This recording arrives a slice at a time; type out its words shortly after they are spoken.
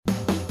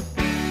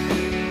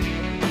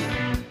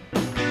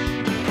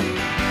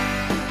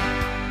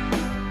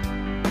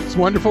It's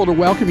wonderful to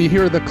welcome you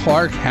here to the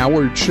Clark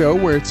Howard Show,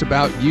 where it's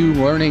about you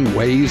learning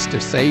ways to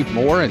save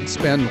more and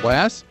spend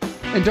less.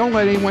 And don't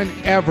let anyone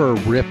ever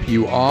rip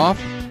you off.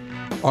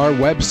 Our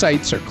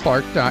websites are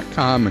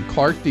clark.com and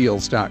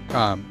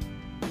clarkdeals.com.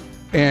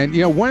 And,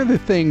 you know, one of the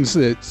things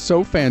that's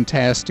so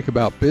fantastic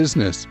about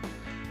business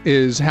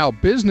is how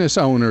business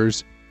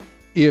owners,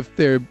 if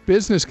their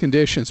business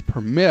conditions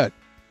permit,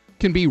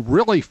 can be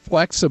really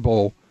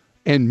flexible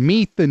and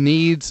meet the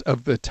needs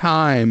of the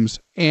times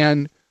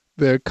and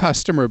the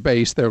customer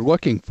base they're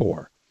looking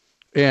for.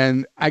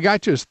 And I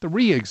got just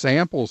 3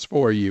 examples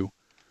for you.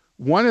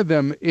 One of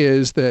them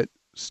is that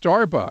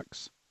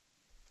Starbucks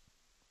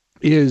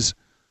is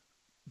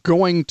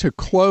going to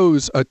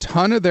close a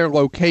ton of their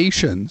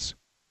locations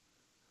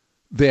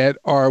that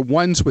are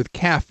ones with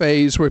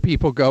cafes where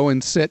people go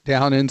and sit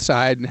down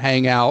inside and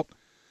hang out,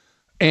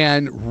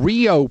 and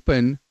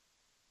reopen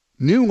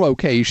new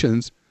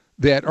locations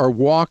that are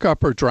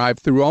walk-up or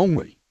drive-through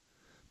only,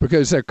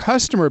 because their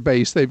customer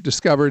base, they've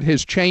discovered,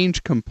 has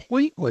changed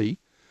completely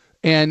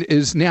and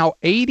is now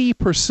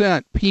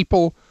 80%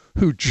 people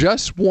who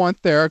just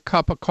want their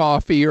cup of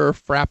coffee or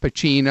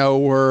frappuccino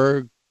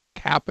or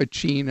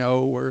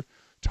cappuccino or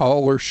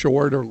tall or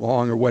short or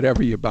long or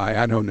whatever you buy.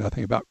 I know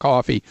nothing about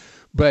coffee,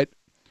 but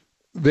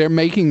they're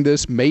making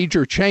this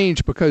major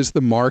change because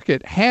the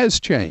market has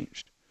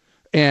changed.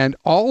 And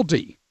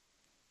Aldi,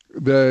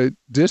 the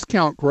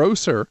discount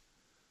grocer,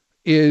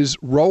 is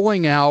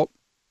rolling out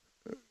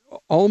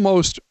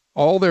almost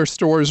all their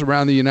stores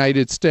around the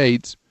United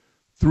States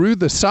through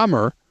the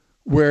summer,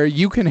 where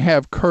you can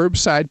have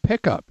curbside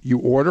pickup. You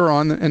order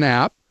on an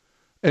app,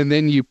 and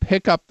then you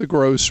pick up the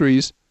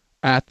groceries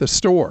at the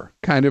store,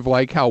 kind of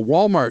like how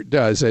Walmart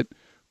does it,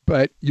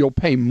 but you'll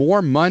pay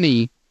more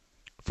money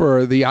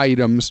for the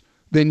items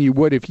than you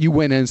would if you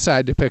went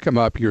inside to pick them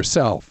up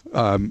yourself.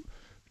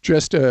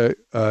 Just a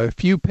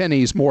few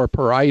pennies more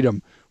per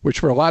item, which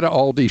for a lot of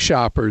Aldi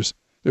shoppers,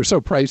 they're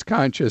so price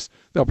conscious,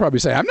 they'll probably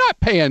say, I'm not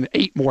paying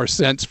 8 more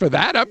cents for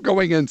that. I'm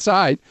going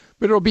inside,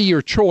 but it'll be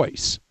your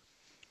choice.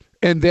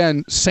 And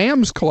then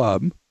Sam's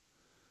Club,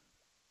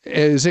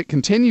 as it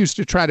continues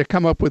to try to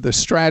come up with a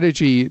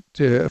strategy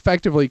to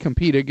effectively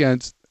compete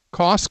against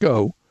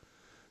Costco,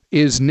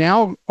 is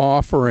now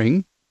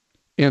offering,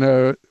 in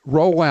a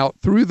rollout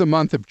through the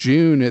month of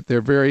June at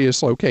their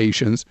various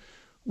locations,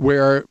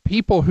 where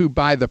people who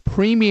buy the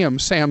premium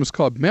Sam's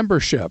Club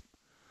membership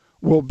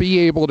will be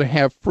able to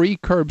have free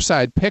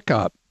curbside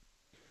pickup,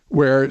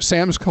 where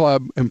Sam's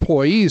Club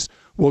employees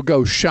will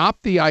go shop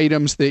the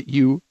items that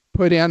you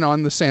put in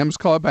on the Sam's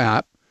Club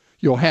app.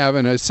 You'll have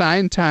an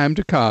assigned time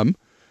to come,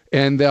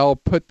 and they'll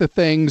put the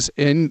things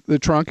in the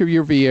trunk of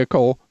your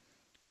vehicle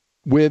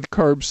with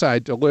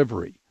curbside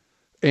delivery.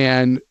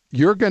 And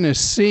you're going to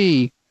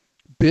see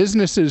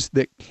businesses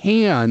that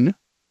can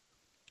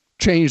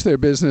change their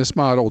business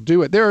model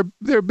do it. There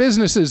are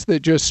businesses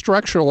that just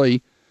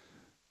structurally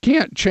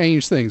can't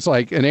change things,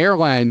 like an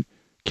airline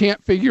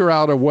can't figure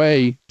out a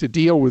way to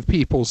deal with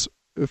people's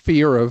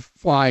fear of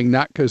flying,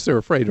 not because they're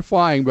afraid of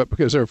flying, but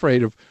because they're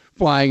afraid of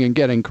flying and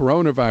getting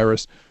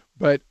coronavirus.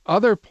 But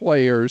other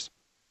players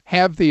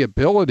have the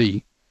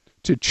ability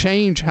to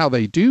change how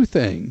they do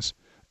things.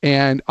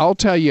 And I'll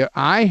tell you,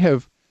 I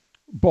have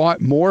bought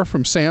more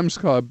from Sam's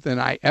Club than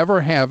I ever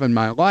have in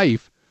my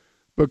life,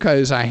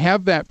 because I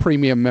have that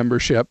premium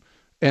membership,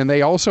 and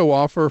they also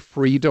offer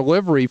free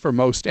delivery for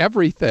most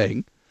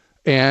everything.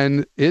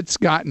 And it's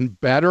gotten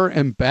better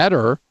and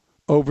better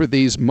over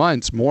these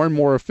months, more and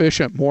more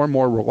efficient, more and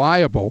more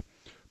reliable.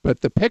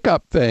 But the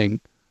pickup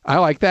thing, I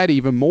like that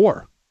even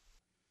more.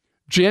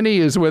 Jenny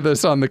is with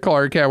us on the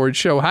Clark Howard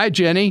Show. Hi,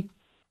 Jenny.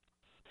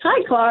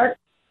 Hi, Clark.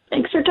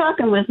 Thanks for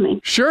talking with me.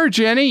 Sure,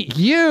 Jenny.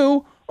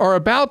 You are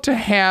about to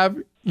have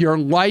your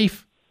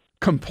life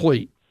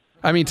complete.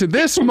 I mean, to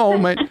this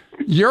moment,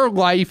 your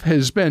life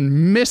has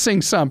been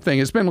missing something.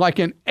 It's been like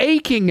an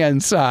aching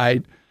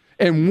inside.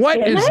 And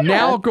what is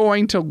now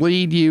going to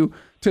lead you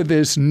to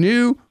this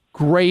new,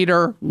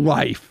 greater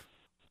life?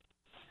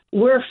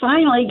 We're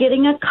finally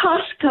getting a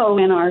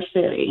Costco in our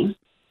city.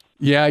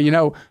 Yeah, you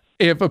know,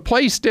 if a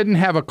place didn't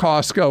have a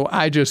Costco,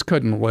 I just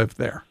couldn't live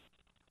there.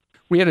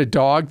 We had a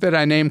dog that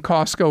I named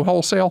Costco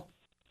Wholesale.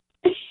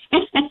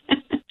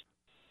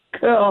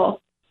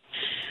 Cool.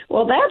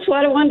 Well, that's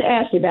what I wanted to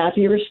ask you about.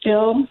 You were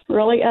still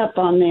really up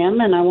on them,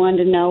 and I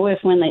wanted to know if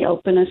when they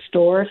open a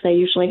store, if they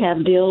usually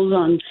have deals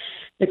on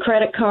the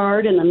credit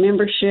card and the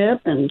membership,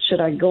 and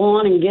should I go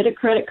on and get a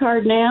credit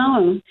card now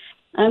and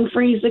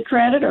unfreeze the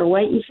credit, or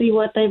wait and see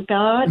what they've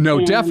got?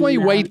 No, definitely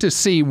wait to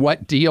see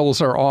what deals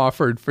are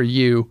offered for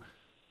you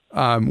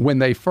when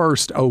they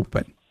first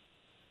open.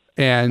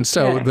 And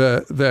so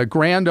the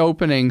grand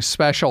opening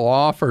special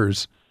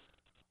offers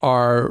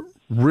are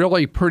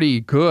really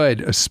pretty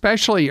good,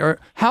 especially,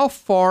 how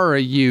far are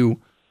you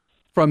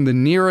from the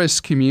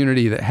nearest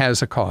community that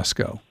has a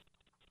Costco?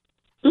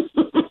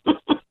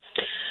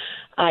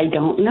 I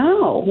don't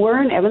know.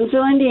 We're in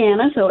Evansville,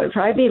 Indiana, so it'd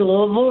probably be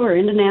Louisville or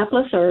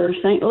Indianapolis or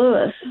St.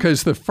 Louis.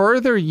 Because the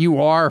further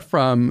you are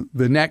from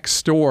the next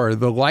store,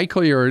 the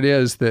likelier it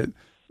is that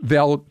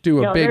they'll do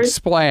a No, big there's-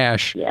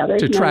 splash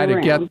there's to try none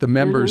to get around. the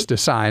members to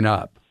sign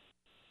up.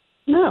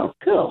 Oh,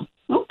 cool.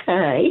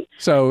 Okay.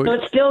 So So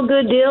it's still a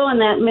good deal in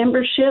that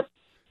membership?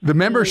 the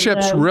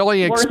membership's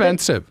really worth it?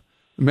 expensive.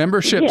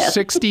 Membership's Yes.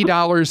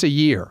 $60 a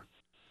year.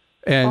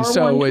 And Or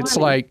so it's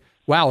 $120. like,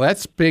 wow,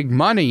 that's big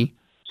money.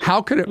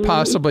 How could it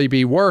possibly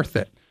be worth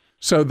it?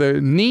 So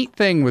the neat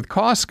thing with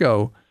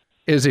Costco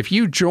is if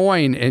you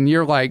join and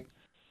you're like,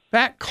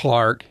 that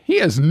Clark, he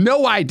has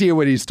no idea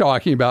what he's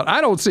talking about.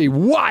 I don't see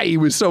why he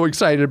was so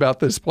excited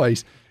about this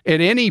place. At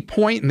any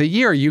point in the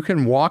year, you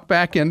can walk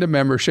back into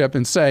membership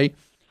and say,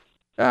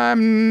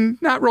 I'm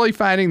not really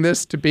finding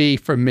this to be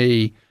for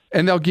me.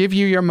 And they'll give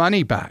you your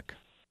money back.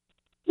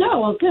 No,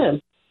 well,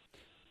 good.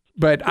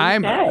 But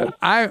Okay.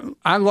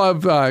 I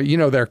love,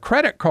 their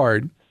credit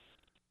card.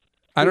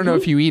 I don't know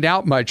if you eat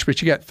out much,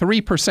 but you get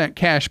 3%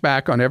 cash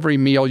back on every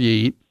meal you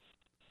eat,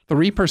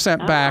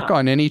 3% back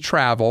on any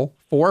travel,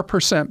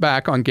 4%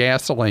 back on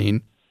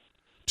gasoline,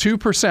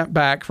 2%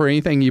 back for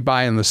anything you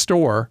buy in the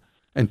store,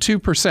 and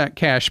 2%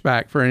 cash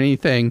back for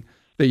anything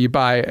that you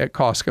buy at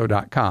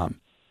Costco.com.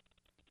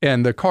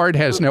 And the card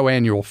has no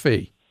annual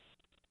fee.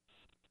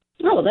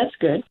 Oh, that's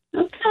good.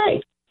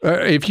 Okay.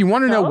 If you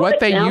want to know what it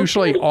they sounds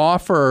usually good.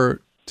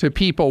 offer to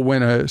people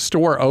when a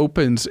store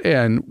opens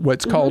in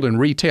what's called in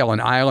retail an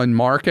island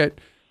market,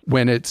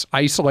 when it's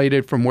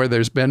isolated from where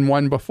there's been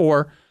one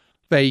before,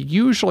 they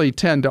usually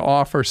tend to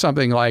offer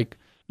something like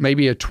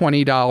maybe a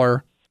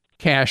 $20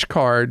 cash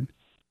card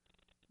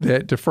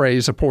that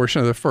defrays a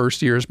portion of the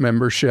first year's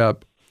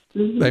membership.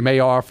 They may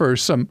offer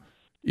some,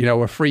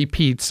 a free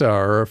pizza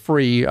or a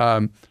free,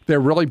 they're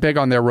really big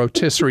on their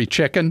rotisserie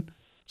chicken,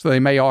 so they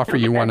may offer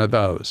you one of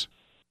those.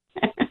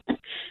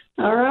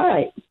 All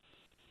right.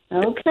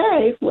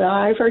 Okay. Well,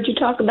 I've heard you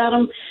talk about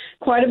them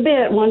quite a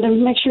bit. Wanted to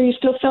make sure you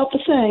still felt the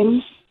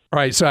same. All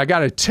right, so I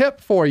got a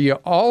tip for you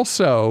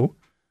also.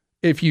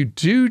 If you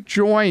do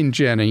join,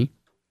 Jenny,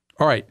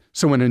 all right,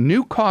 so when a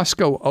new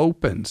Costco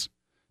opens,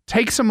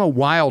 takes them a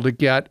while to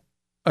get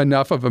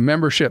enough of a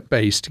membership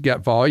base to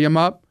get volume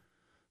up.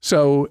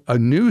 So a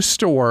new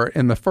store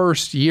in the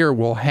first year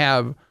will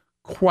have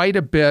quite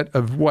a bit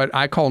of what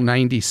I call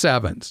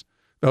 97s.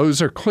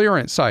 Those are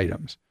clearance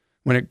items.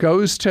 When it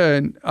goes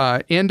to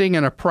ending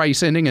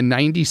in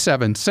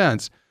 97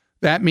 cents,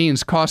 that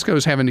means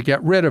Costco's having to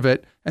get rid of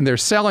it, and they're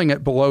selling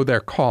it below their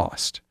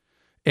cost.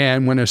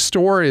 And when a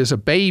store is a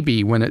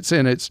baby, when it's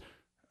in its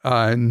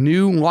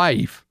new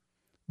life,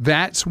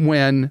 that's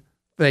when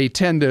they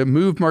tend to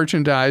move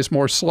merchandise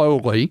more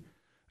slowly.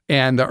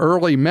 And the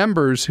early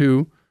members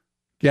who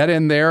get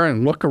in there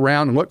and look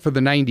around and look for the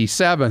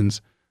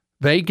 97s,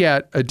 they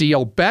get a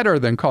deal better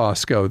than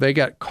Costco. They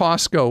get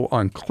Costco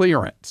on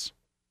clearance.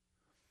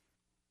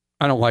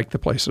 I don't like the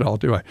place at all,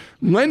 do I?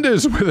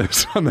 Linda's with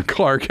us on the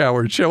Clark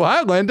Howard Show.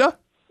 Hi, Linda.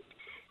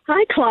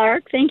 Hi,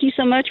 Clark. Thank you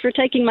so much for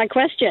taking my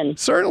question.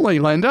 Certainly,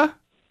 Linda.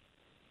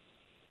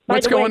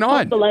 What's By the way, going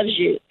on? Tulsa loves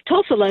you.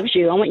 Tulsa loves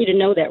you. I want you to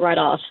know that right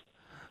off.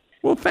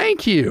 Well,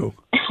 thank you.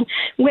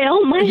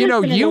 Well, my You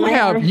husband and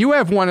I you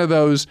have one of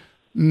those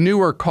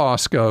newer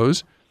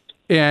Costco's,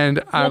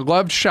 and I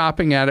loved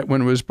shopping at it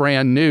when it was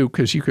brand new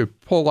because you could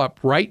pull up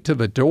right to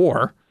the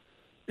door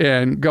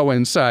and go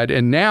inside.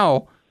 And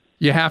now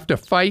you have to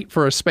fight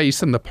for a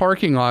space in the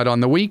parking lot on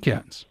the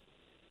weekends.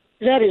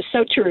 That is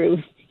so true.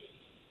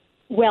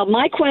 Well,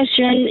 my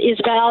question is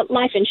about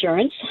life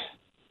insurance.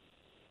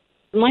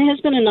 My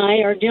husband and I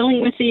are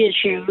dealing with the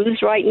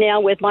issues right now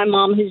with my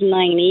mom, who's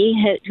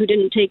 90, who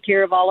didn't take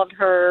care of all of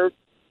her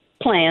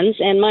plans.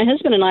 And my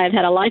husband and I have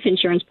had a life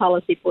insurance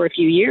policy for a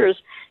few years.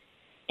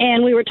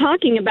 And we were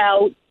talking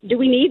about, do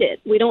we need it?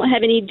 We don't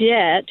have any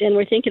debt, and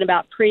we're thinking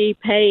about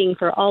prepaying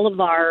for all of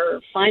our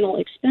final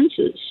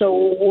expenses. So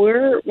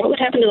what would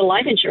happen to the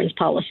life insurance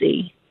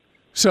policy?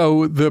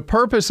 So the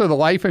purpose of the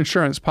life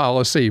insurance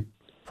policy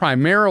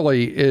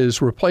primarily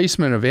is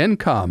replacement of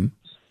income.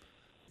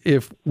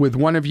 If with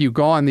one of you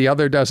gone, the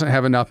other doesn't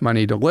have enough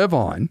money to live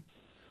on,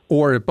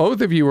 or if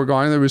both of you are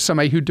gone, there was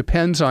somebody who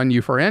depends on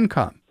you for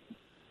income.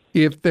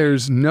 If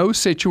there's no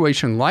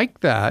situation like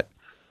that,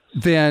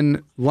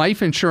 then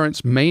life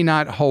insurance may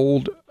not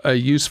hold a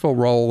useful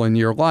role in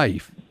your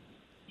life.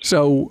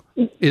 So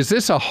is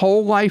this a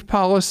whole life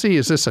policy?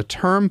 Is this a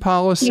term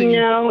policy?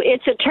 No,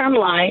 it's a term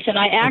life. And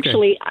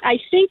I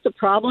think the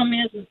problem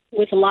is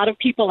with a lot of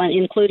people, and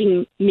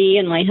including me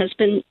and my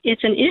husband,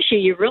 it's an issue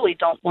you really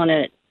don't want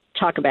to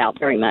talk about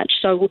very much.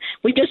 So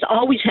we've just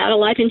always had a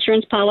life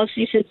insurance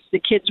policy since the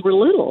kids were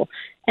little.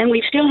 And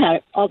we've still had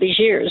it all these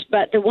years.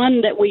 But the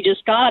one that we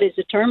just got is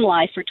a term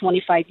life for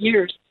 25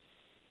 years.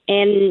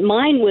 And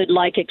mine would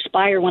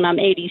expire when I'm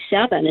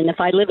 87. And if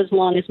I live as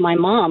long as my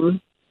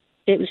mom,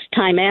 it was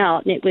time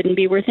out and it wouldn't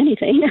be worth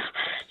anything.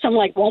 So I'm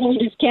like, why don't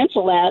we just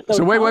cancel that?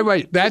 So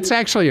wait. That's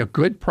actually a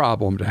good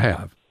problem to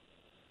have.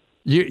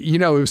 You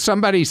know, if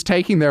somebody's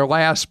taking their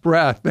last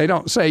breath, they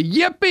don't say,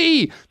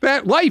 yippee,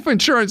 that life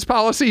insurance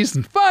policy is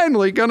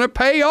finally going to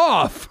pay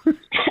off.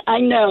 I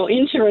know.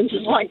 Insurance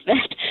is like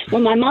that.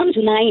 Well, my mom's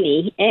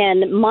 90,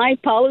 and my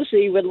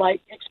policy would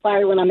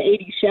expire when I'm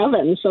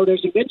 87, so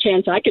there's a good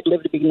chance I could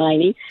live to be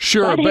 90.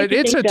 Sure, but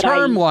it's a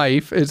term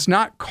life. It's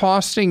not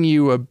costing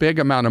you a big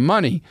amount of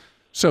money.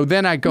 So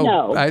then I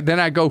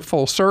go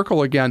full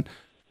circle again.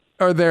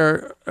 Are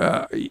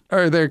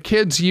there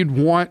kids you'd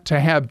want to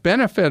have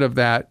benefit of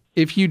that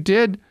if you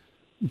did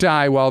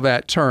die while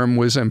that term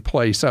was in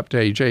place up to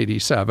age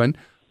 87,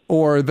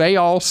 or are they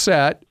all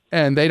set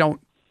and they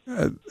don't,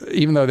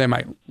 even though they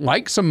might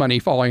like some money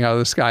falling out of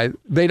the sky,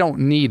 they don't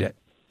need it.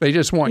 They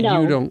just want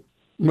you to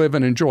live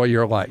and enjoy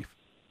your life.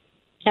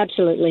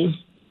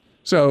 Absolutely.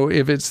 So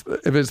if it's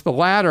the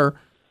latter,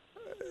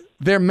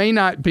 there may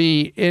not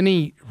be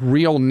any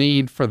real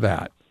need for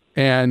that.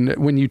 And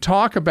when you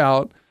talk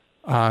about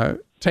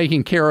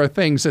taking care of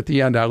things at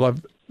the end, I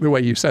love the way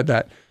you said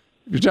that.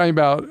 You're talking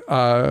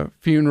about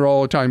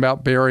funeral, talking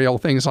about burial,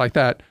 things like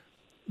that.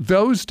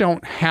 Those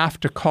don't have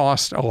to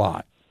cost a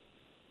lot.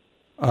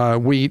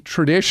 We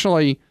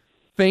traditionally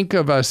think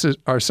of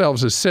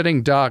ourselves as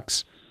sitting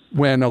ducks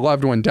when a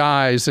loved one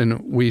dies,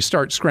 and we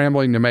start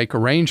scrambling to make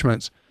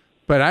arrangements.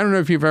 But I don't know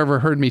if you've ever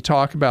heard me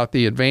talk about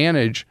the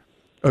advantage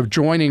of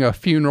joining a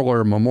funeral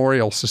or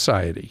memorial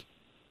society.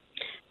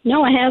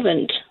 No, I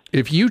haven't.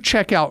 If you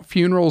check out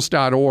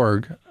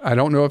funerals.org, I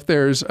don't know if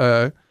there's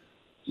a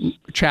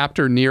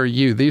chapter near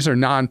you. These are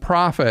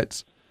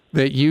nonprofits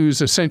that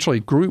use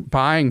essentially group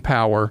buying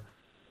power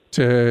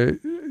to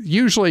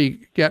usually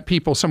get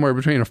people somewhere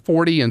between a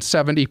 40 and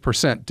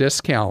 70%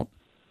 discount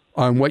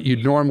on what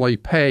you'd normally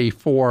pay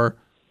for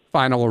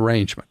final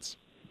arrangements.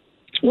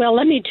 Well,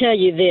 let me tell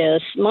you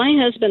this. My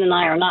husband and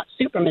I are not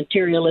super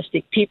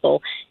materialistic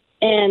people,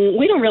 and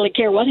we don't really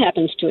care what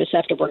happens to us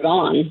after we're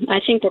gone. I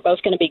think we're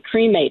both going to be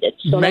cremated.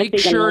 So make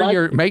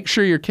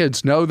sure your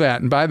kids know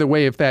that. And by the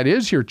way, if that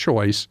is your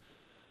choice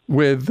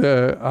with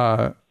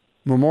the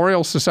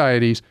memorial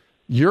societies,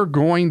 you're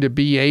going to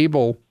be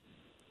able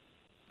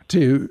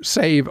to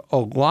save a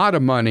lot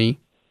of money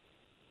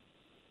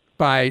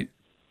by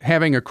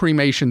having a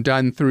cremation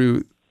done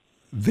through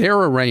their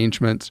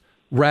arrangements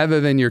rather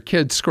than your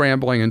kids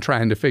scrambling and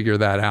trying to figure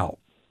that out.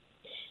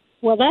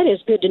 Well, that is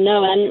good to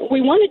know. And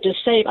we wanted to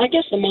save, I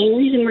guess the main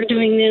reason we're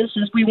doing this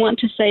is we want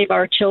to save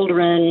our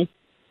children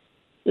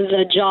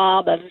the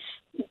job of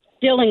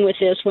dealing with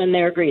this when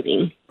they're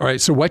grieving. All right.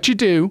 So what you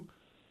do,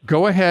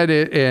 go ahead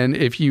and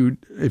if you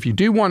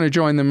do want to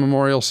join the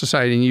Memorial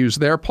Society and use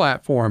their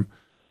platform,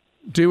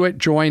 do it,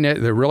 join it.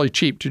 They're really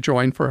cheap to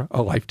join for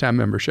a lifetime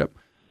membership.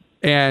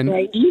 And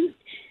right. Do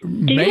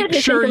you have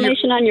this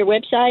information on your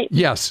website?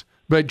 Yes,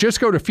 but just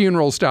go to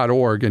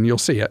funerals.org and you'll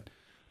see it.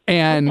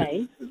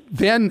 And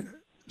then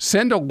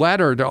send a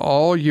letter to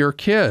all your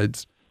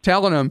kids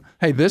telling them,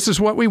 hey, this is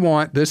what we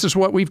want. This is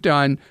what we've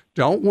done.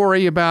 Don't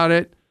worry about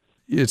it.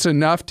 It's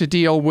enough to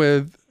deal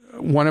with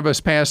one of us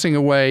passing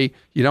away.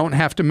 You don't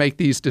have to make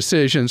these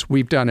decisions.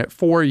 We've done it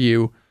for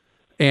you.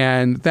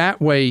 And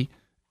that way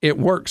it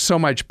works so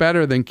much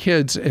better than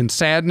kids in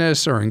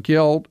sadness or in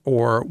guilt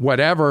or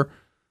whatever,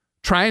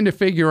 trying to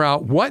figure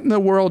out what in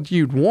the world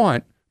you'd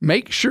want.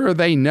 Make sure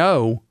they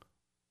know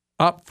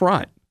up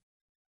front.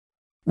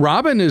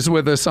 Robin is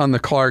with us on the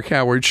Clark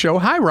Howard Show.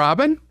 Hi,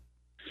 Robin.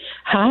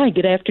 Hi,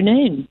 good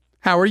afternoon.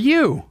 How are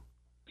you?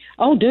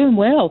 Oh, doing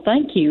well,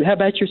 thank you. How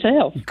about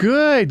yourself?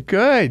 Good,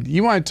 good.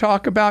 You want to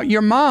talk about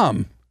your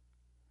mom?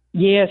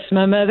 Yes,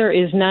 my mother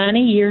is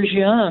 90 years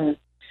young,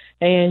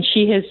 and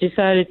she has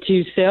decided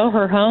to sell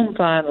her home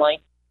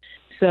finally.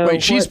 So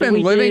wait, she's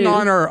been living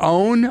on her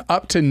own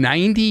up to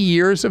 90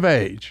 years of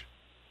age?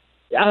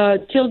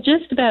 Till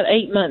just about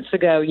 8 months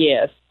ago,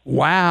 yes.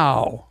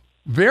 Wow.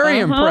 Very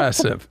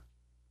impressive.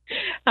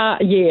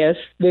 Yes,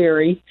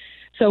 very.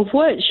 So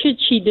what should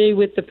she do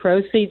with the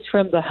proceeds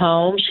from the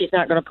home? She's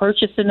not going to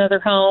purchase another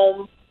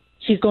home.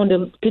 She's going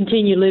to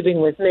continue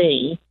living with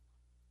me.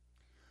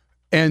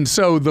 And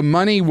so the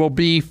money will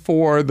be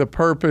for the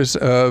purpose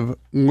of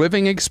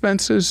living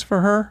expenses for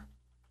her?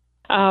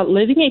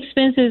 Living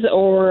expenses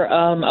or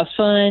a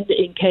fund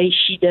in case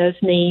she does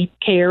need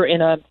care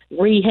in a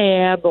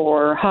rehab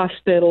or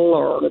hospital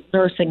or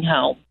nursing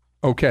home.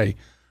 Okay.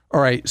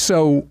 All right.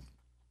 So,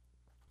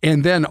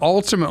 and then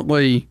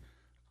ultimately,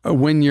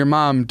 when your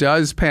mom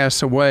does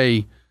pass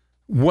away,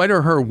 what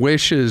are her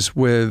wishes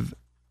with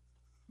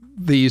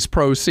these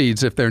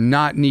proceeds if they're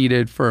not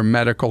needed for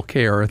medical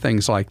care or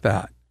things like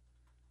that?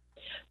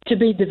 To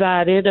be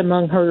divided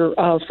among her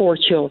 4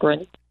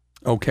 children.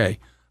 Okay.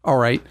 All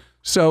right.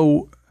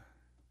 So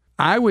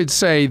I would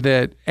say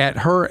that at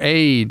her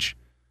age,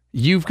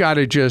 you've got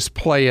to just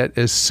play it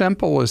as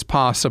simple as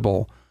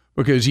possible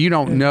because you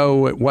don't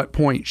know at what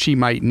point she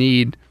might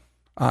need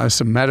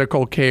some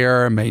medical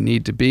care, may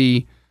need to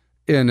be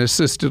in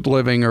assisted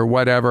living or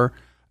whatever.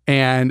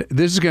 And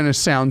this is going to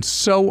sound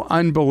so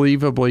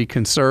unbelievably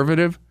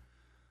conservative,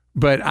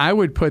 but I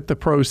would put the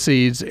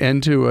proceeds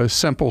into a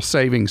simple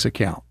savings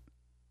account.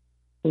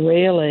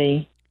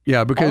 Really?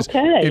 Yeah, because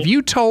if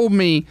you told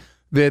me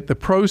that the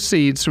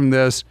proceeds from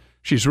this,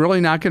 she's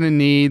really not going to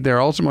need,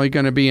 they're ultimately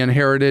going to be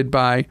inherited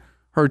by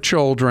her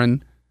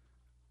children,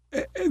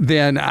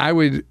 then I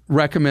would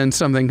recommend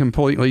something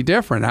completely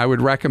different. I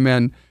would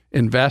recommend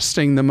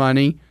investing the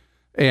money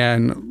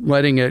and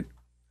letting it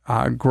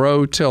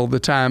grow till the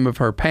time of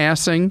her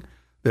passing,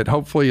 that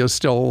hopefully is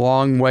still a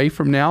long way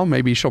from now.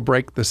 Maybe she'll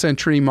break the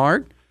century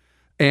mark.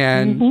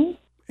 And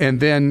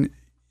then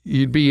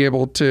you'd be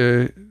able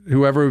to,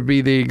 whoever would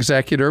be the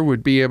executor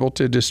would be able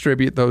to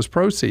distribute those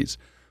proceeds.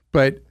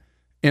 But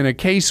in a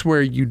case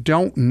where you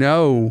don't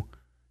know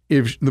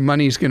if the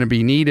money is going to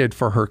be needed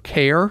for her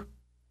care,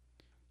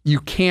 you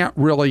can't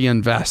really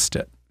invest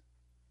it.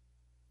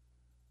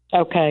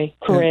 Okay,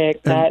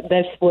 correct.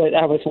 That's what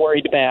I was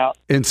worried about.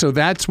 And so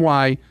that's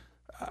why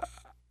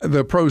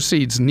the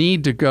proceeds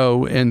need to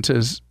go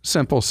into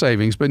simple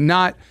savings, but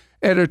not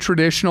at a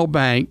traditional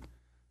bank.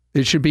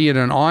 It should be at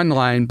an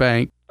online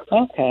bank.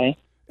 Okay.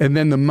 And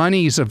then the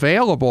money's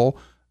available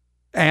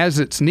as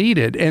it's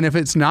needed. And if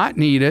it's not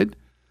needed,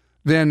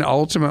 then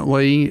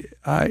ultimately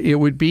it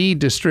would be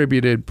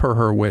distributed per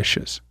her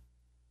wishes.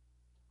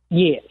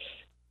 Yes.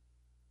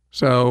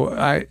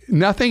 So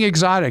nothing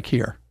exotic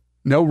here.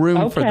 No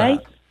room for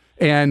that.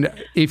 And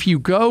if you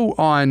go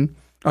on,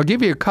 I'll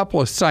give you a couple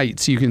of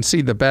sites. You can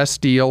see the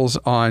best deals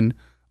on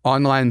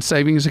online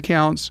savings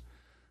accounts.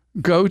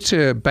 Go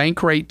to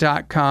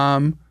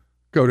bankrate.com.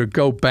 Go to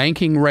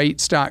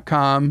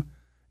gobankingrates.com.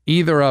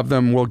 Either of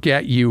them will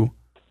get you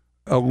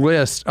a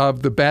list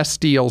of the best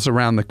deals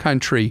around the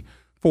country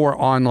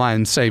for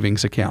online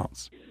savings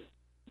accounts.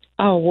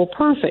 Oh, well,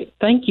 perfect.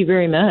 Thank you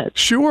very much.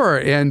 Sure,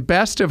 and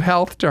best of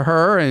health to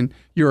her, and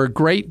you're a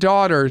great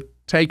daughter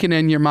taking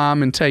in your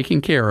mom and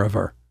taking care of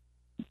her.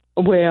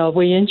 Well,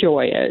 we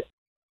enjoy it.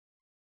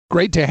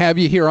 Great to have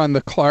you here on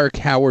the Clark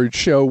Howard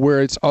Show,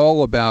 where it's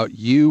all about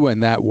you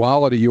and that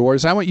wallet of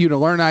yours. I want you to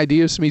learn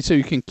ideas from me so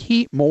you can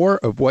keep more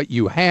of what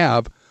you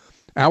have.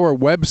 Our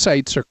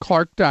websites are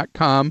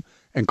clark.com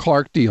and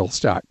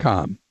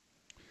clarkdeals.com.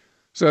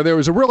 So there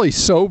was a really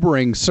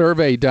sobering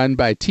survey done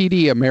by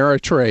TD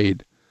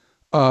Ameritrade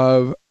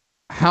of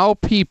how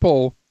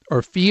people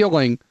are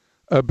feeling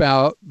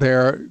about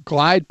their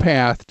glide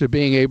path to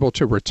being able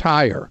to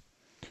retire.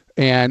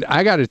 And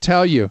I got to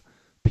tell you,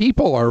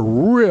 people are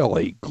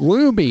really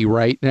gloomy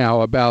right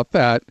now about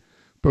that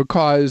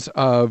because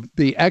of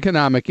the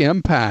economic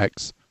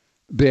impacts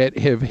that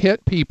have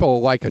hit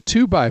people like a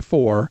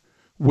 2x4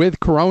 with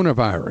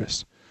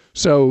coronavirus.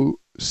 So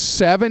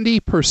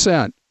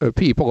 70% of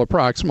people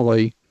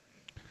approximately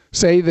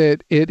say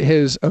that it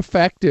has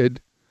affected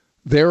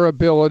their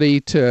ability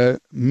to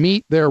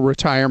meet their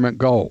retirement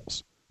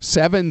goals.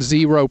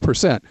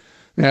 70%.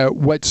 Now,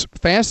 what's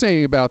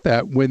fascinating about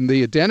that, when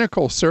the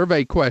identical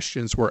survey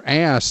questions were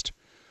asked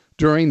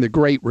during the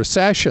Great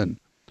Recession,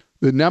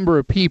 the number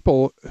of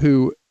people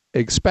who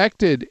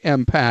expected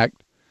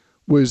impact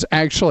was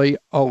actually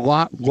a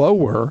lot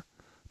lower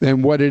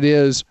than what it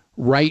is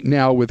right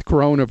now with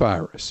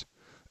coronavirus.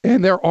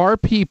 And there are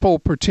people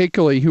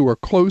particularly who are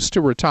close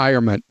to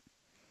retirement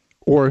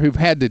or who've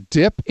had to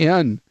dip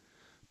in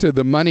to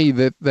the money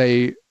that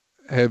they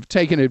have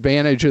taken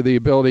advantage of the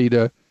ability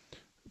to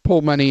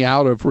pull money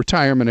out of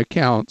retirement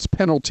accounts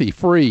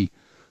penalty-free,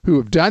 who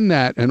have done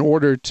that in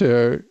order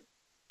to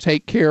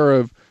take care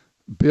of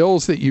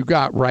bills that you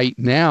got right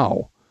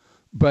now.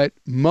 But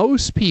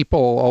most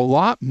people, a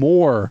lot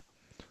more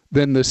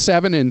than the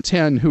 7 in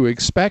 10 who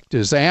expect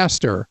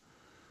disaster,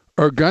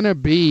 are going to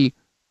be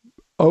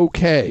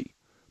okay,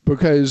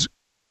 because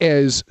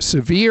as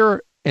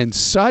severe and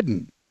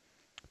sudden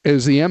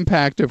as the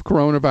impact of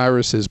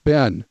coronavirus has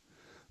been,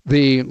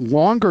 the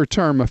longer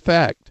term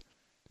effect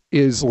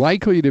is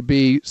likely to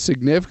be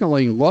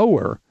significantly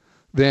lower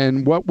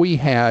than what we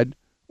had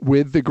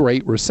with the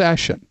Great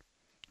Recession.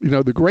 You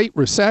know, the Great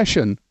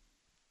Recession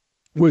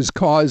was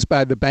caused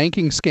by the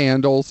banking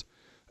scandals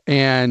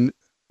and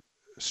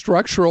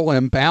structural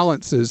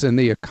imbalances in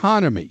the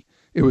economy.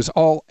 It was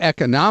all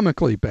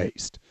economically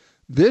based.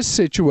 This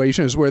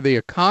situation is where the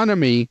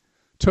economy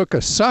took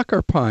a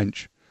sucker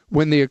punch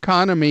when the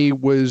economy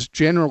was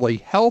generally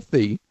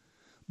healthy,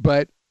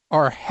 but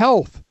our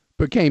health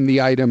became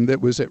the item that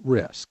was at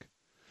risk.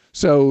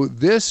 So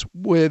this,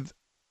 with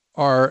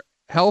our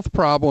health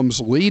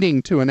problems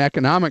leading to an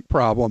economic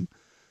problem,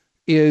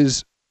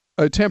 is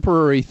a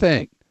temporary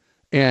thing.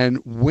 And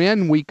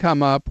when we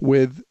come up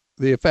with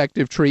the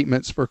effective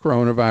treatments for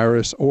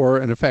coronavirus or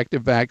an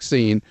effective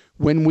vaccine,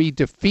 when we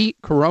defeat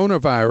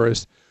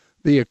coronavirus,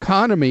 the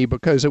economy,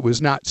 because it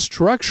was not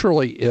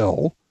structurally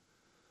ill,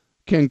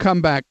 can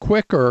come back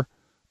quicker,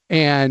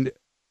 and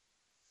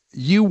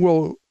you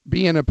will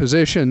be in a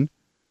position,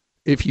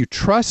 if you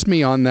trust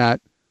me on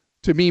that,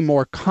 to be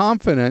more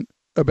confident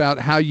about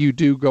how you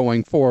do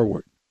going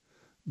forward.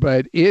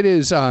 But it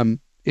is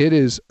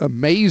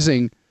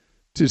amazing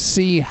to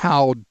see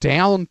how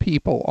down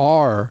people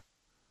are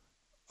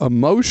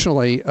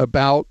emotionally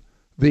about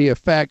the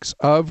effects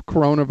of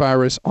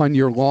coronavirus on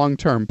your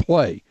long-term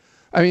play.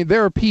 I mean,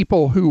 there are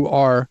people who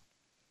are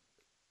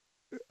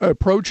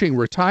approaching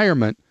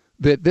retirement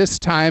that this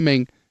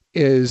timing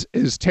is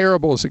as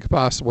terrible as it could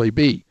possibly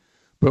be.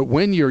 But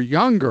when you're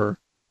younger,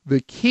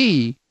 the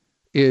key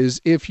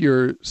is, if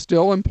you're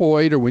still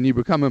employed or when you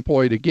become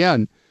employed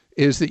again,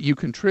 is that you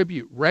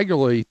contribute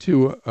regularly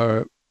to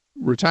a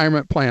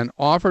retirement plan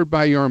offered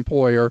by your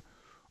employer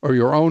or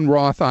your own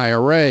Roth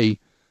IRA,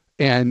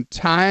 and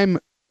time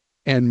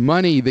and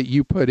money that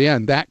you put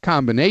in, that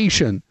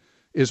combination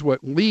is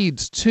what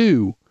leads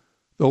to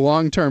the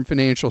long-term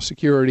financial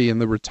security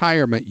and the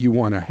retirement you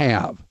want to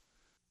have.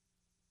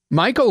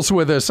 Michael's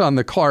with us on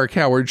the Clark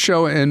Howard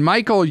Show. And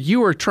Michael,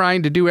 you are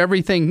trying to do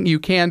everything you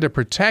can to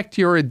protect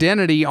your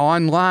identity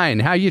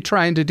online. How are you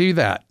trying to do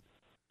that?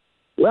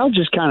 Well,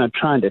 just kind of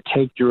trying to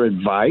take your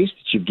advice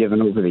that you've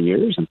given over the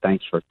years, and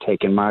thanks for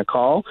taking my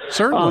call.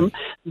 Certainly.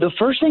 The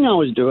first thing I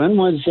was doing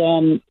was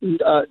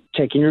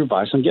taking your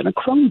advice on getting a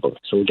Chromebook.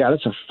 So we got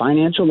us a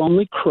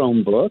financial-only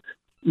Chromebook.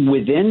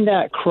 Within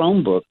that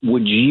Chromebook,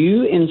 would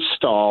you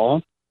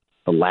install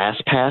the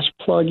LastPass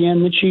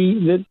plugin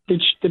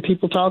that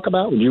people talk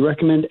about? Would you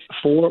recommend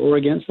for or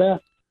against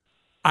that?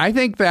 I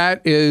think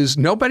that is,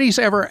 nobody's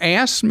ever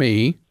asked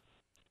me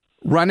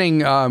running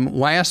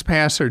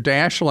LastPass or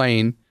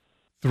Dashlane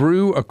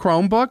through a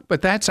Chromebook,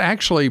 but that's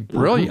actually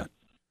brilliant.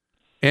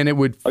 Mm-hmm. And it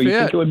would fit. Oh, you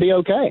think it would be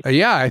okay?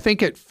 Yeah, I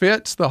think it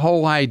fits the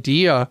whole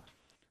idea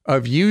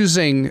of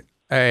using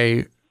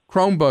a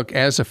Chromebook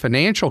as a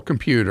financial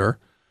computer,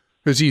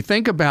 because you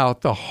think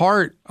about the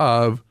heart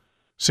of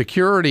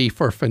security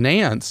for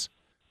finance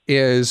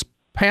is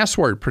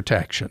password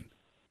protection.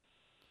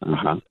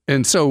 Uh-huh.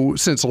 And so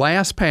since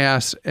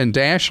LastPass and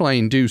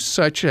Dashlane do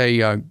such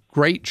a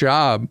great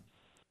job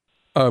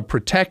of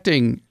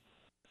protecting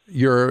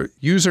your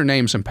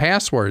usernames and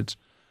passwords,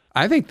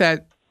 I think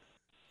that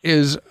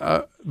is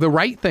the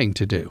right thing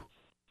to do.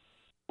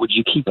 Would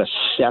you keep a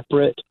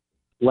separate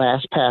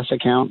LastPass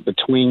account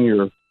between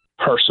your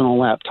personal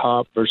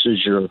laptop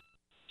versus your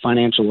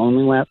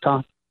financial-only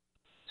laptop?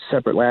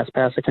 Separate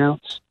LastPass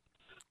accounts?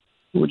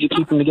 Or would you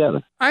keep them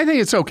together? I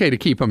think it's okay to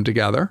keep them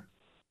together.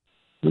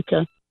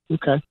 Okay.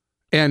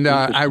 And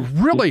I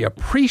really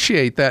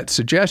appreciate that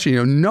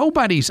suggestion.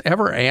 Nobody's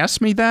ever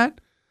asked me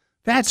that.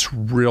 That's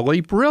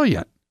really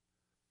brilliant.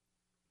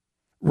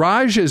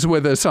 Raj is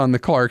with us on the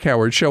Clark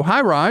Howard Show.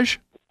 Hi, Raj.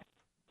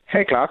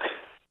 Hey, Clark.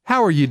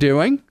 How are you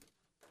doing?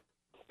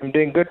 I'm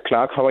doing good,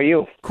 Clark. How are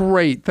you?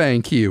 Great,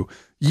 thank you.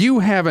 You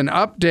have an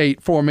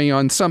update for me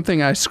on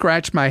something I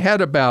scratched my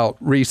head about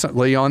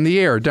recently on the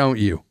air, don't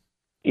you?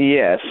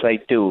 Yes, I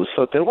do.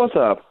 So there was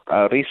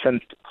a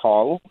recent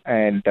call,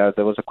 and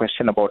there was a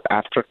question about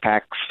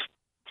after-tax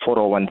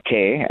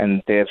 401k,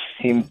 and there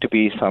seemed to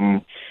be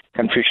some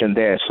confusion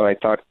there. So I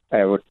thought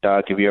I would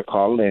give you a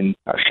call and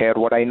share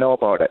what I know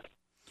about it.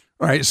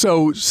 All right.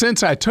 So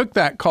since I took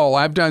that call,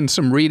 I've done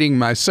some reading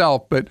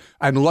myself, but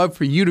I'd love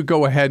for you to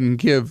go ahead and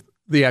give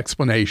the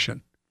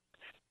explanation.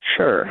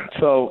 Sure.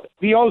 So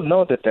we all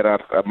know that there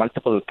are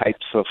multiple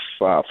types of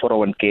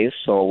 401ks.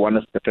 So one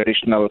is the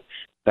traditional,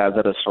 the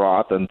other is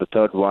Roth, and the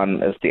third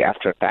one is the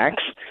after-tax.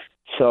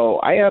 So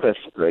IRS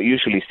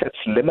usually sets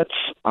limits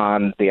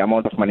on the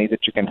amount of money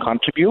that you can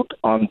contribute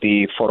on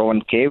the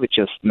 401k, which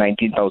is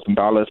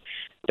 $19,000.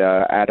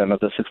 Add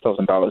another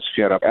 $6,000 if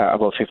you're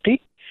above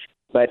 50.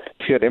 But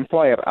if your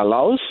employer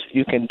allows,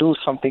 you can do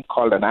something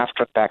called an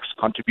after-tax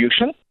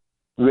contribution,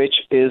 which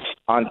is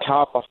on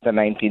top of the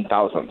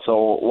 $19,000.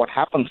 So what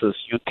happens is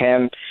you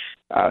can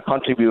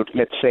contribute,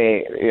 let's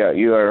say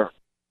you're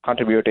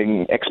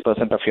contributing X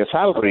percent of your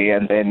salary,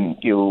 and then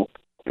you,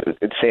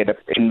 let's say,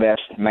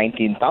 invest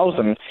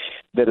 $19,000,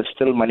 there is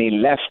still money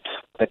left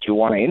that you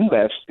want to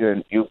invest.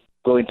 You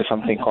go into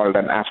something called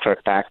an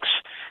after-tax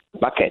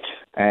bucket.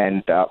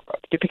 And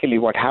typically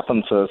what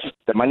happens is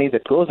the money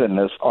that goes in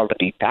is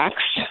already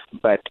taxed,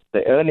 but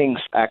the earnings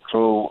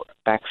accrue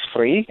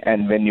tax-free,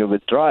 and when you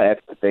withdraw it,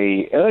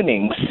 the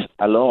earnings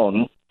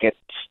alone gets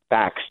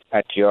taxed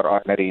at your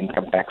ordinary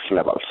income tax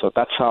level. So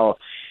that's how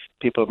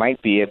people might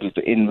be able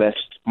to invest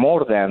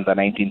more than the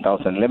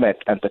 $19,000 limit,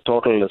 and the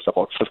total is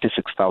about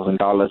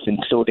 $56,000,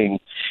 including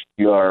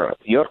your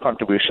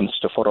contributions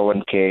to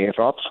 401k,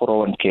 Roth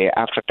 401k,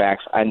 after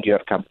tax, and your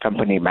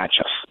company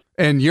matches.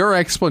 And your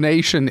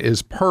explanation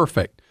is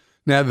perfect.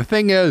 Now, the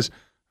thing is,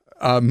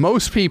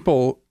 most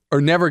people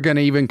are never going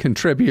to even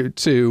contribute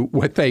to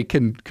what they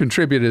can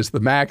contribute as the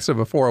max of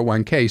a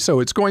 401k.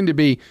 So it's going to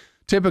be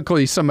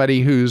typically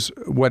somebody who's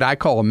what I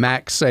call a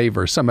max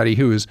saver, somebody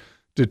who is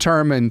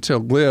determined to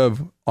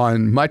live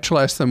on much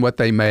less than what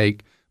they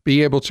make,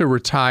 be able to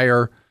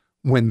retire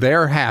when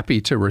they're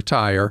happy to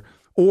retire,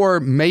 or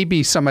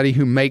maybe somebody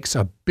who makes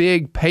a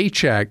big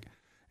paycheck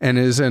and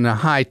is in a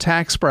high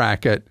tax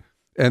bracket,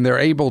 and they're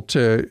able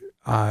to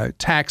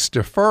tax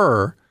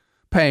defer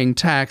paying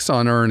tax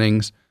on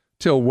earnings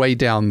till way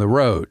down the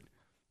road.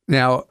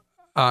 Now,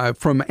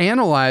 from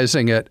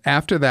analyzing it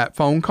after that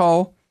phone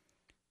call,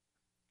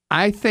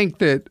 I think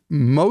that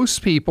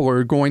most people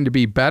are going to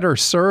be better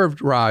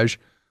served, Raj,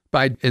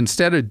 by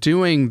instead of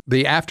doing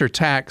the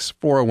after-tax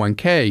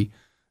 401k,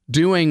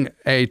 doing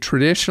a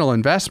traditional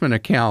investment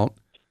account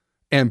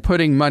and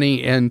putting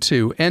money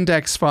into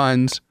index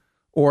funds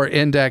or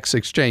index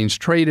exchange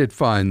traded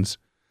funds,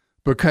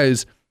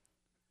 because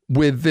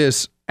with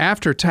this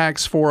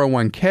after-tax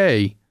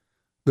 401k,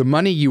 the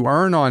money you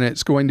earn on it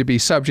is going to be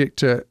subject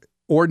to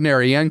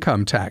ordinary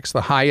income tax,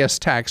 the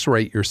highest tax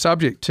rate you're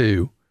subject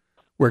to,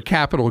 where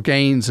capital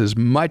gains is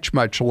much,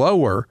 much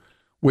lower,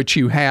 which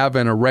you have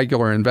in a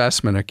regular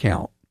investment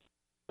account.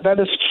 That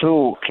is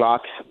true,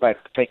 Clark, but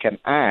if I can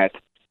add,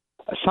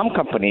 some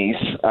companies,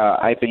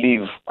 I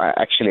believe,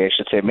 actually I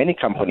should say many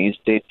companies,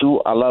 they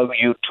do allow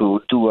you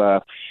to do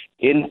a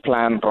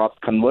in-plan Roth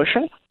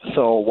conversion.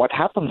 So what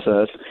happens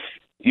is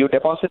you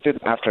deposit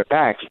it after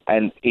tax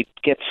and it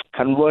gets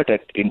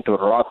converted into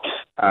Roth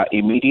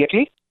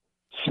immediately.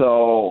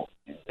 So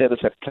there is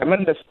a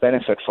tremendous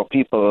benefit for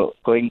people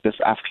going this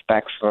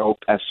after-tax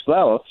route as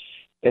well,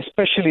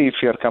 especially if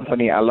your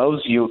company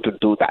allows you to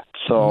do that.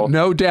 So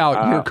no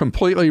doubt, you're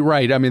completely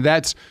right. I mean,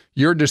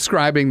 you're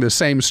describing the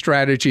same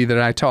strategy that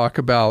I talk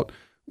about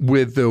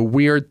with the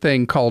weird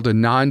thing called a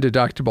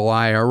non-deductible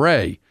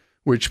IRA,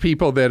 which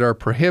people that are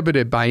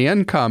prohibited by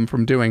income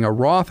from doing a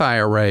Roth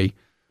IRA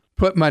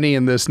put money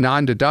in this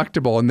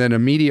non-deductible and then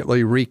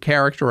immediately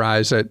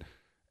recharacterize it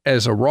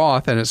as a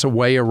Roth, and it's a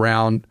way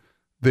around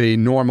the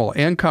normal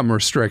income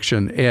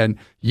restriction. And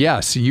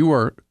yes, you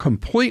are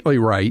completely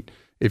right.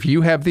 If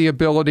you have the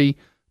ability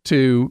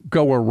to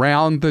go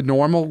around the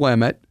normal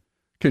limit,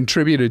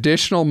 contribute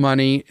additional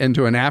money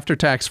into an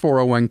after-tax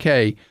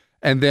 401k,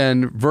 and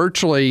then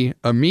virtually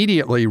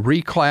immediately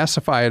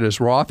reclassify it as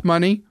Roth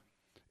money,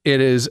 it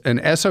is an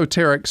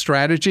esoteric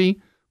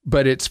strategy,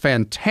 but it's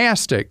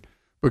fantastic,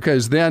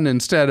 because then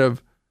instead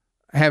of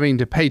having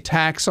to pay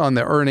tax on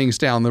the earnings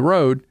down the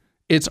road,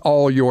 it's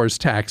all yours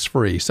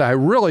tax-free. So I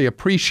really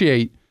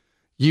appreciate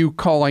you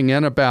calling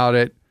in about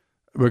it,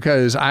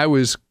 because I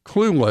was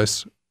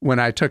clueless when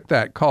I took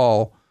that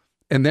call.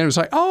 And then it was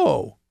like,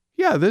 oh,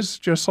 yeah, this is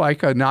just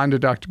like a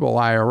non-deductible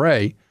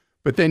IRA.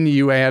 But then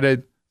you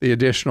added the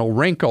additional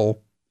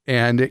wrinkle,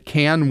 and it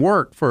can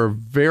work for a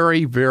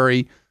very,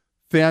 very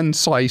thin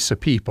slice of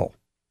people.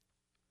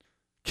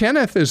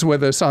 Kenneth is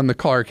with us on the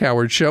Clark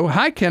Howard Show.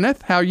 Hi,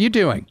 Kenneth. How are you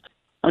doing?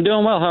 I'm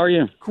doing well. How are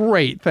you?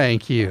 Great,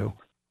 thank you.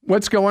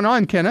 What's going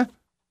on, Kenneth?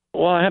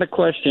 Well, I had a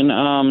question.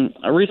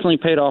 I recently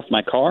paid off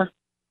my car,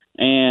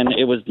 and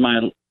it was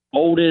my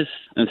oldest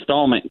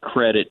installment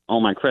credit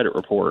on my credit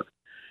report,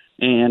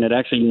 and it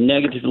actually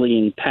negatively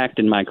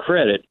impacted my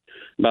credit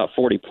about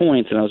 40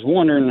 points, and I was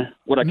wondering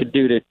what I could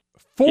do to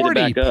 40 get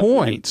it back up.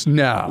 points?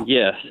 No.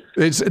 Yes.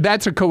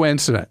 That's a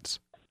coincidence.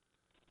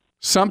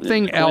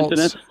 Something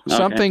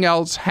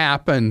else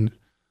happened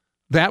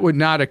that would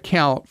not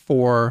account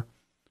for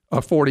a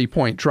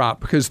 40-point drop,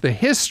 because the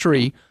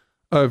history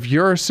of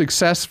your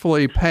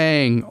successfully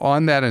paying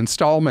on that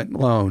installment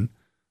loan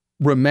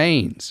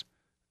remains.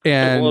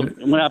 And well,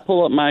 when I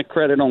pull up my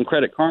credit on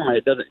Credit Karma,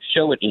 it doesn't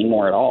show it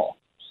anymore at all.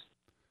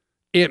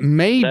 It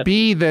may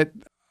be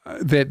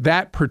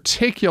that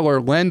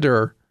particular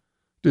lender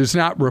does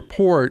not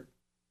report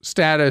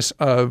status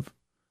of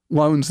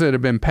loans that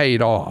have been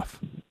paid off.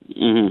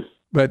 Mm-hmm.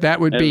 But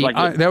that would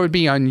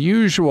be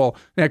unusual.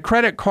 Now,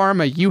 Credit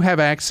Karma, you have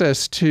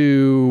access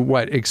to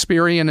what,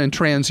 Experian and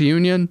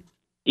TransUnion?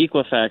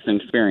 Equifax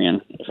and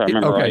Experian, if I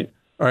remember right.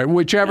 All right,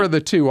 whichever the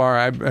two are,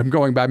 I'm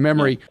going by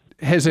memory.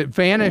 Has it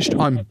vanished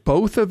on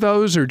both of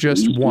those or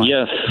just one?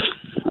 Yes,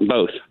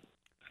 both.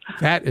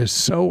 That is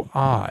so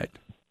odd.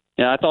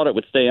 Yeah, I thought it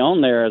would stay on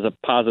there as a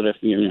positive,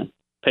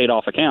 paid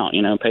off account,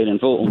 paid in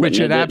full. Which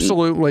it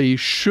absolutely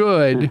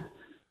should.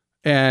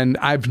 And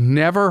I've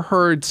never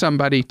heard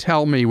somebody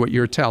tell me what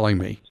you're telling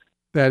me.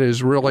 That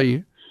is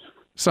really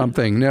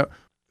something. No,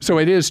 so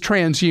it is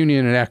TransUnion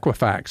and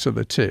Equifax are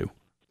the two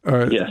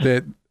yes.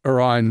 that are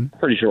on.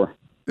 Pretty sure.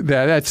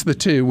 That's the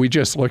two. We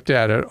just looked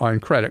at it on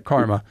Credit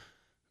Karma.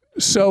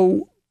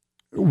 So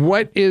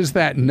what is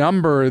that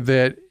number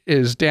that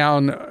is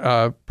down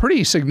a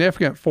pretty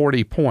significant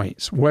 40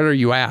 points? What are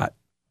you at?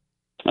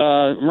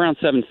 Around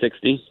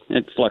 760.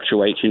 It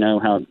fluctuates,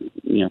 how,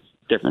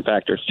 different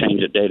factors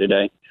change it day to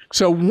day.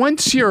 So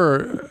once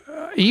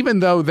even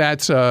though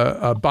that's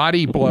a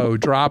body blow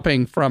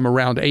dropping from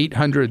around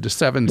 800 to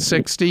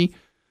 760,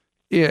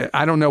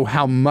 I don't know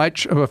how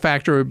much of a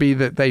factor it would be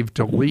that they've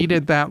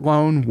deleted that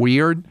loan.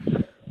 Weird.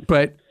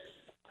 But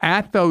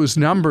at those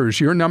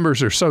numbers, your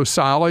numbers are so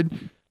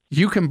solid,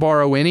 you can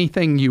borrow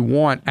anything you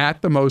want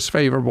at the most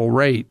favorable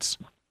rates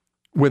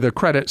with a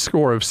credit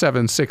score of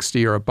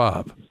 760 or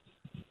above.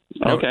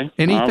 Okay.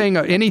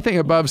 Anything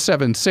above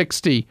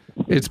 760,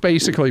 it's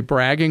basically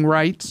bragging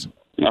rights.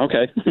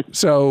 Okay.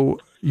 So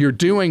you're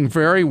doing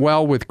very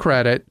well with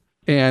credit,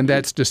 and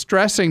that's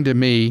distressing to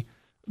me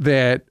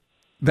that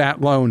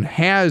loan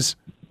has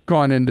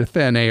gone into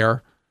thin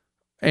air,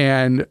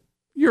 and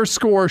your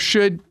score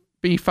should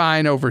be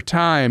fine over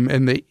time.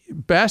 And the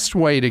best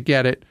way to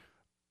get it,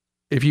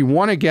 if you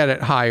want to get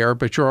it higher,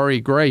 but you're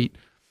already great,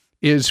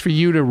 is for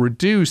you to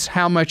reduce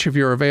how much of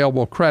your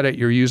available credit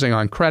you're using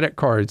on credit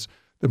cards.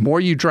 The more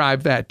you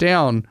drive that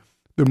down,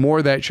 the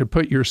more that should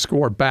put your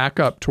score back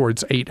up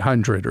towards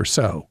 800 or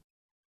so.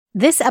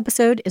 This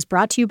episode is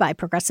brought to you by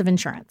Progressive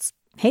Insurance.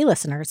 Hey,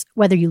 listeners,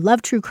 whether you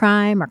love true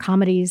crime or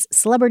comedies,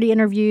 celebrity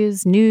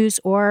interviews, news,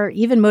 or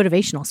even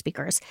motivational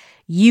speakers,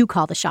 you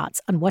call the shots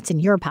on what's in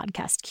your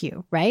podcast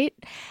queue, right?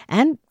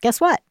 And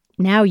guess what?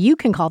 Now you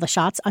can call the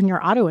shots on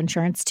your auto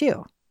insurance,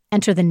 too.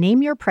 Enter the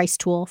Name Your Price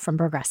tool from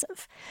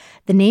Progressive.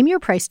 The Name Your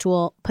Price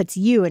tool puts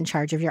you in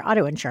charge of your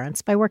auto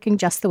insurance by working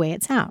just the way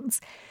it sounds.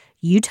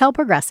 You tell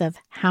Progressive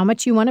how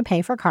much you want to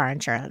pay for car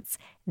insurance.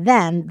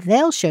 Then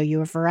they'll show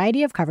you a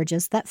variety of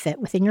coverages that fit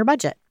within your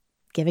budget,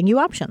 giving you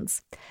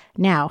options.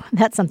 Now,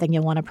 that's something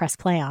you'll want to press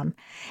play on.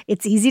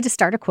 It's easy to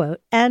start a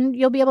quote, and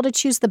you'll be able to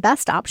choose the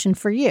best option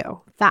for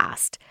you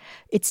fast.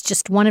 It's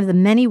just one of the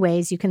many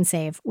ways you can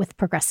save with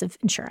Progressive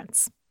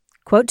Insurance.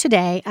 Quote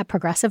today at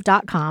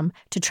Progressive.com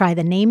to try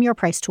the Name Your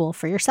Price tool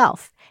for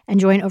yourself and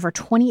join over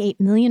 28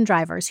 million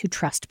drivers who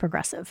trust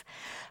Progressive.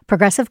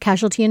 Progressive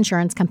Casualty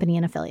Insurance Company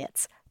and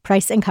Affiliates.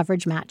 Price and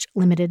coverage match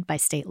limited by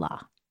state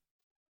law.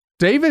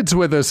 David's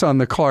with us on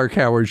the Clark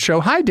Howard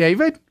Show. Hi,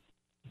 David.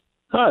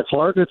 Hi,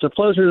 Clark. It's a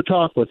pleasure to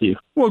talk with you.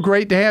 Well,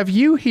 great to have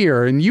you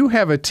here. And you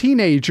have a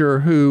teenager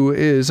who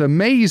is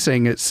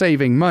amazing at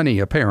saving money,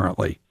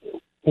 apparently.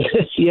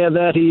 Yeah,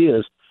 that he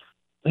is.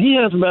 He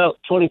has about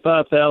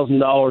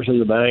 $25,000 in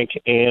the bank,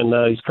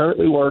 and he's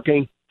currently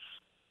working,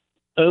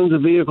 owns a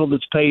vehicle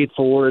that's paid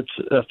for. It's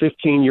a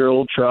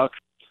 15-year-old truck,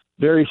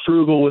 very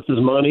frugal with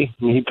his money.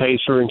 He pays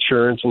for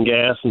insurance and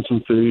gas and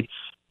some food,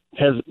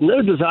 has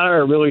no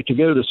desire really to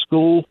go to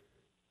school,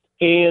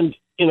 and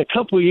in a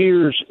couple of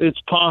years,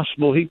 it's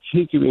possible he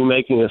could be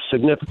making a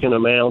significant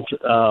amount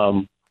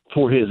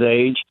for his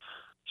age.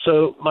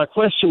 So my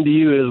question to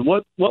you is,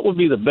 what would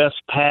be the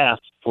best path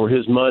for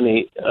his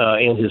money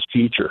and his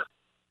future?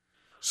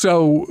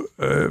 So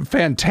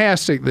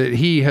fantastic that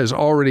he has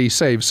already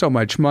saved so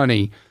much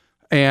money.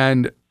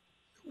 And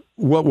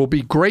what will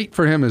be great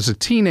for him as a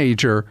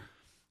teenager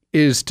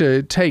is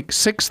to take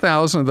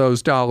 $6,000 of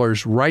those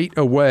dollars right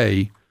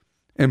away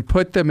and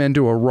put them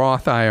into a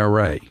Roth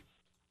IRA.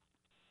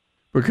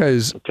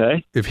 Because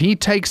if he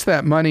takes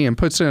that money and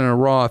puts it in a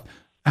Roth,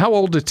 how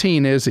old a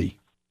teen is he?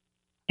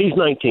 He's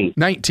 19.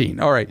 19.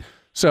 All right.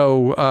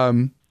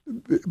 So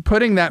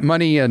putting that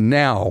money in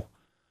now,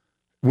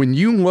 when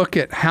you look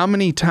at how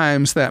many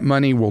times that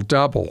money will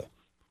double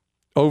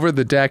over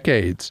the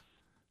decades,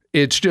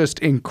 it's just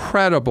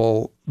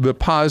incredible the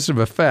positive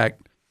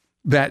effect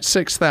that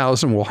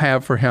 $6,000 will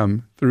have for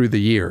him through the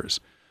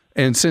years.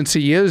 And since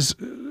he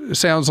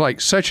sounds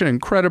like such an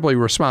incredibly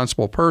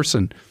responsible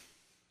person,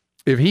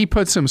 if he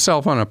puts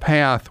himself on a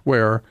path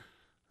where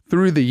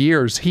through the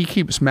years he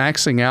keeps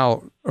maxing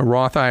out a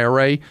Roth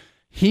IRA,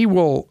 he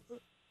will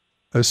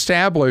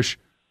establish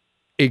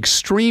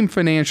extreme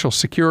financial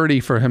security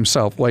for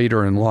himself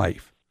later in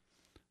life.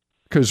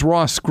 Because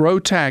Roths grow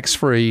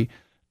tax-free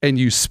and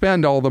you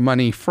spend all the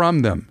money from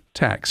them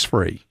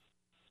tax-free.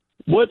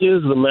 What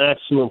is the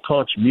maximum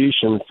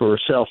contribution for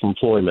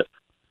self-employment?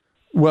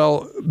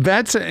 Well,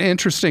 that's an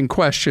interesting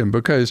question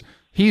because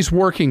he's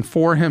working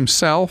for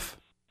himself.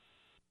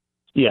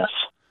 Yes.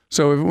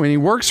 So when he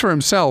works for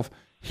himself,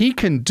 he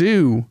can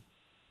do,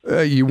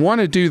 you want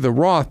to do the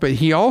Roth, but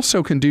he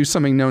also can do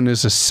something known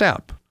as a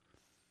SEP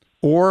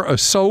or a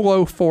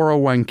solo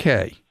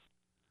 401k.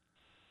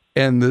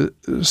 And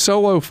the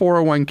solo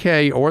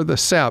 401k or the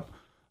SEP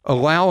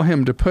allow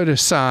him to put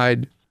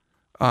aside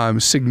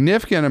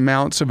significant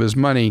amounts of his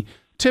money.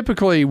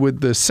 Typically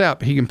with the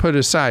SEP, he can put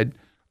aside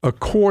a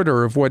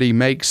quarter of what he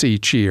makes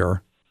each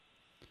year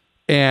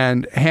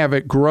and have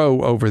it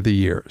grow over the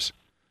years.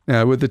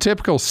 Now, with the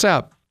typical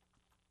SEP,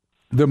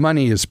 the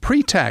money is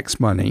pre-tax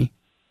money,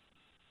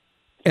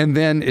 and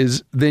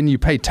then you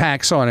pay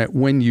tax on it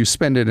when you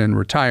spend it in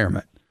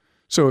retirement.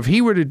 So if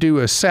he were to do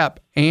a SEP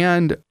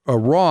and a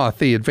Roth,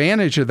 the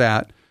advantage of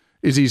that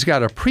is he's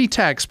got a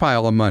pre-tax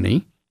pile of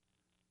money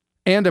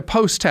and a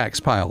post-tax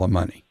pile of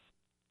money.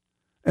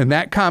 And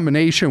that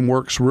combination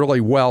works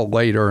really well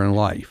later in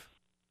life.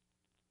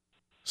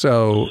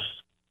 So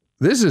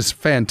this is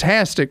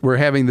fantastic. We're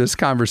having this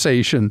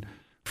conversation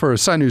for a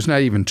son who's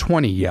not even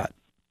 20 yet.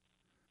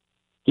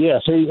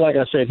 Yes, like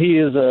I said, he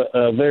is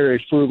a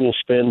very frugal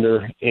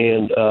spender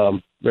and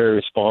very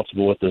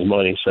responsible with his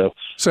money. So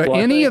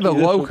any of the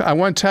I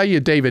want to tell you,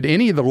 David,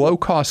 any of the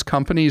low-cost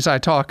companies I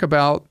talk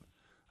about,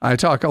 I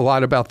talk a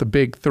lot about the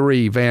big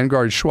three,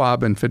 Vanguard,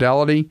 Schwab, and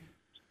Fidelity.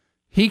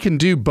 He can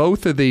do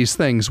both of these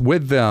things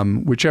with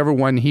them, whichever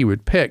one he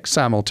would pick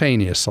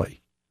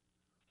simultaneously.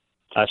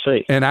 I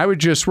see. And I would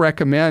just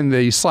recommend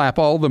that he slap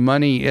all the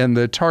money in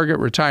the target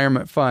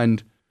retirement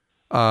fund,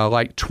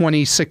 like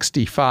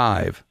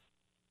 2065.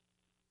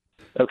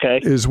 Okay.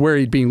 Is where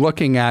he'd be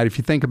looking at. If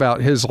you think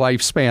about his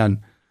lifespan,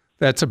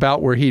 that's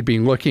about where he'd be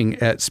looking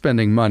at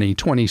spending money,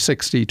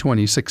 2060,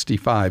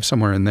 2065,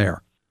 somewhere in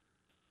there.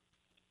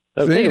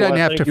 Okay, then he doesn't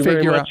have to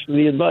figure out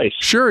the advice.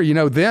 Sure,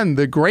 then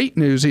the great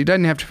news, he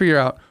doesn't have to figure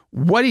out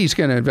what he's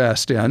going to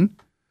invest in.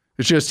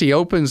 It's just he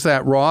opens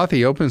that Roth,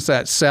 he opens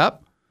that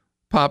SEP,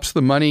 pops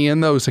the money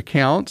in those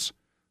accounts.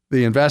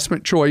 The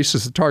investment choice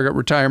is the target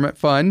retirement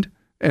fund,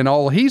 and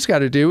all he's got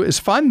to do is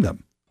fund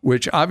them,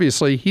 which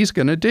obviously he's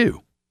going to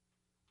do.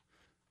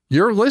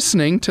 You're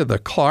listening to The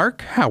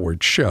Clark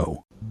Howard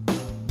Show.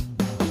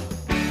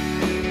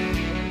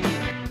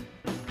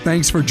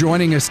 Thanks for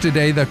joining us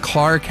today. The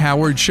Clark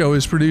Howard Show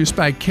is produced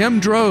by Kim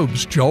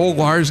Drobes, Joel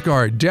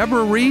Larsgaard,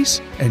 Deborah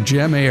Reese, and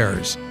Jim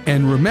Ayers.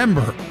 And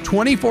remember,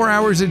 24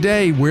 hours a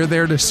day, we're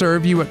there to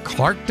serve you at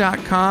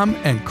Clark.com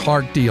and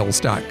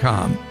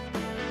ClarkDeals.com.